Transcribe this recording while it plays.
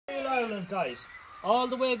Ireland, guys. All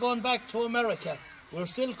the way going back to America. We're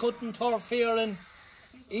still cutting turf here in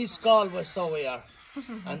East Galway, so we are.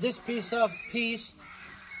 And this piece of peat,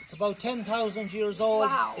 it's about 10,000 years old.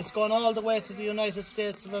 Wow. It's gone all the way to the United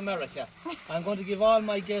States of America. I'm going to give all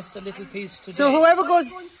my guests a little piece today. So whoever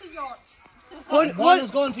goes... One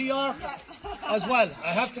is going to York as well.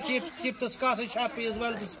 I have to keep the Scottish happy as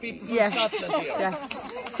well, as people from Scotland here. Yeah.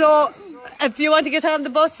 So if you want to get on the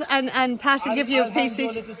bus and Pat will give you a piece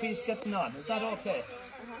each. A little piece getting on. Is that okay?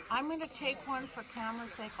 I'm going to take one for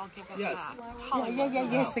camera's sake. I'll give it yes. back.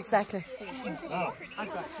 Yes, exactly. Oh. I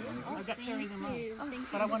got you. I got carried them on.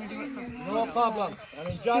 But I want to do it for... No problem. And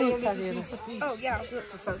enjoy your little piece of peace. Oh, yeah, I'll do it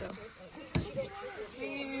for photo. Thank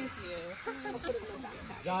you.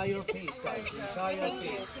 Enjoy your peace, guys. Enjoy your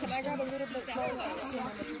peace. Can I grab a little bit more?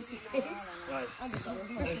 Right.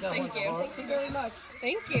 Thank you. Thank you very much.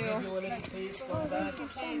 Thank you. Give you a little piece from that.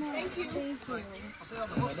 Thank you. A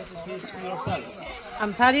little piece for yourself.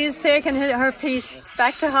 And Paddy is taking her piece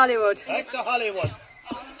back to Hollywood. Back to Hollywood.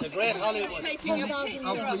 The great Hollywood.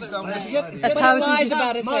 Lies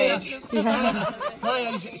about its age.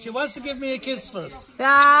 Maya, she wants to give me a kiss for it.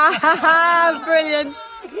 Ah, brilliant.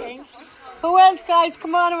 Who else, guys?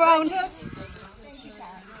 Come on around.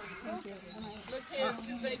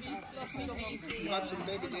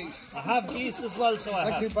 I have geese as well, so I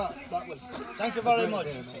have. Thank you, Pat. Thank you very much.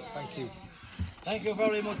 Thank you. Thank you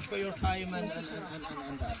very much for your time and that.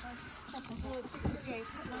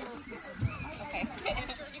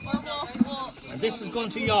 And this is going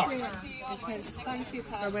to York. Thank you,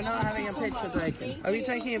 Pat. So we're not having a picture taken. Are we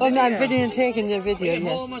taking a Oh, video? no, I'm taking the video, Bring it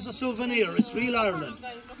yes. home as a souvenir. It's real Ireland.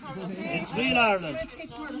 It's real Ireland.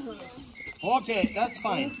 Okay, that's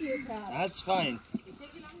fine. That's fine.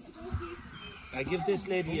 I give this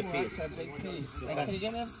lady a piece. That's a big piece. Can you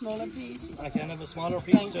give me a smaller piece? I can have a smaller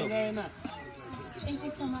piece too. Thank you very much. Thank you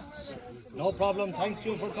so much. No problem. Thank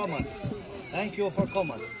you for coming. Thank you for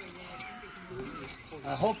coming.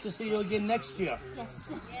 I hope to see you again next year. Yes.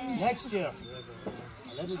 Next year.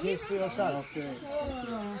 A little piece for yourself.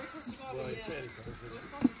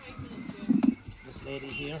 This lady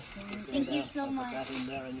here. Thank you so much. That in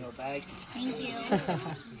there in your bag. Thank you.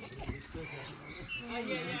 I've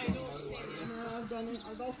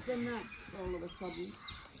off the neck all of a sudden.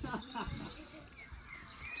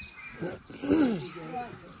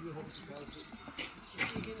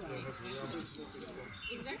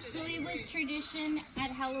 So it was tradition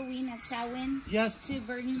at Halloween at Samhain Yes. to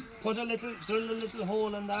burn. Drill a little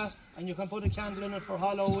hole in that, and you can put a candle in it for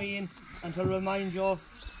Halloween and to remind you of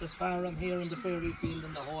this farm here in the fairy field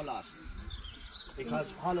and the whole lot.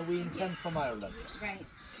 Because Halloween came from Ireland. Right.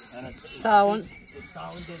 And it's Samhain. It's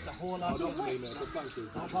Samhain did the whole lot. So what?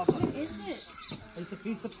 No problem. What is this? It's a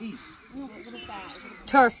piece of peat. Oh, what is that? Is it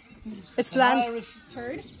Turf. It's land. Irish a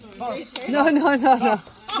turd? turf. No.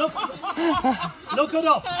 Look it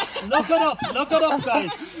up. Look it up. Look it up,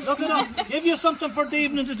 guys. Look it up. Give you something for the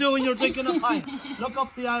evening to do when you're drinking a pint. Look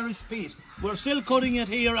up the Irish peat. We're still cutting it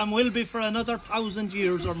here and will be for another 1,000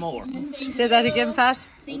 years or more. Say that again, Pat.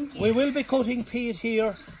 Thank you. We will be cutting peat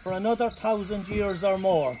here for another 1,000 years or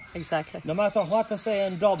more. Exactly. No matter what they say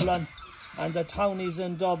in Dublin and the townies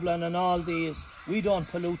in Dublin and all these, we don't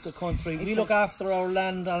pollute the country. We look after our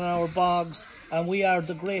land and our bogs, and we are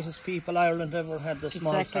the greatest people Ireland ever had, the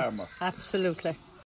small farmer. Absolutely.